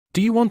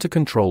Do you want to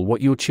control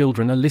what your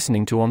children are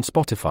listening to on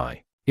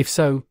Spotify? If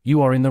so,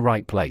 you are in the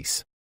right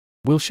place.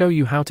 We'll show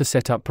you how to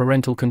set up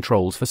parental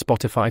controls for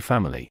Spotify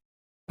Family.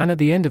 And at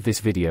the end of this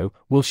video,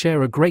 we'll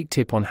share a great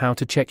tip on how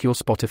to check your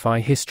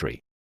Spotify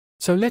history.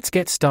 So let's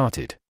get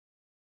started.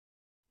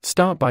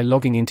 Start by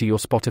logging into your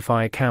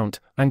Spotify account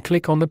and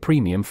click on the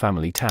Premium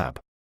Family tab.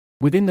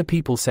 Within the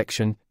People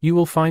section, you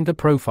will find the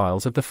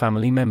profiles of the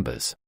family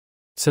members.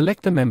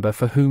 Select the member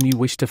for whom you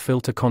wish to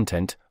filter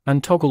content,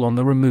 and toggle on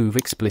the Remove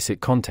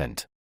Explicit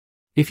Content.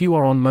 If you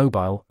are on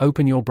mobile,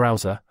 open your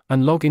browser,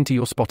 and log into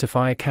your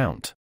Spotify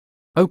account.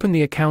 Open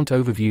the Account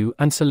Overview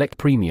and select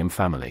Premium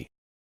Family.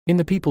 In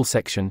the People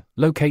section,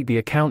 locate the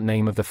account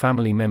name of the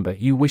family member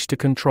you wish to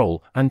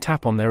control, and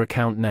tap on their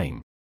account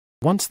name.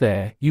 Once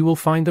there, you will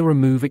find the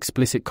Remove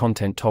Explicit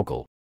Content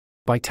toggle.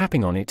 By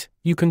tapping on it,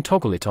 you can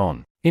toggle it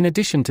on. In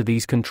addition to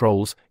these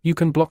controls, you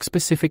can block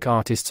specific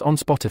artists on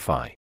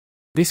Spotify.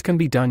 This can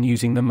be done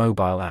using the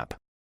mobile app.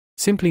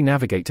 Simply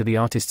navigate to the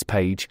artist's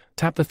page,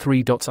 tap the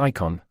three dots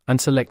icon,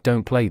 and select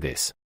Don't Play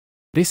This.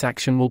 This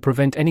action will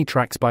prevent any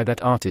tracks by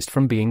that artist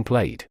from being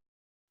played.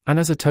 And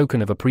as a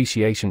token of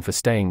appreciation for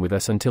staying with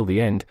us until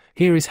the end,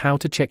 here is how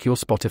to check your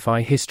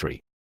Spotify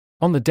history.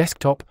 On the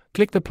desktop,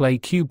 click the Play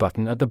Q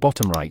button at the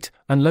bottom right,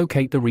 and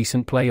locate the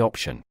Recent Play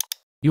option.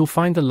 You'll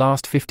find the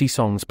last 50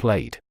 songs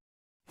played.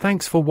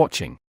 Thanks for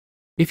watching.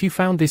 If you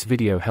found this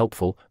video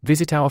helpful,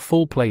 visit our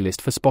full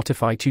playlist for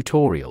Spotify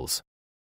tutorials.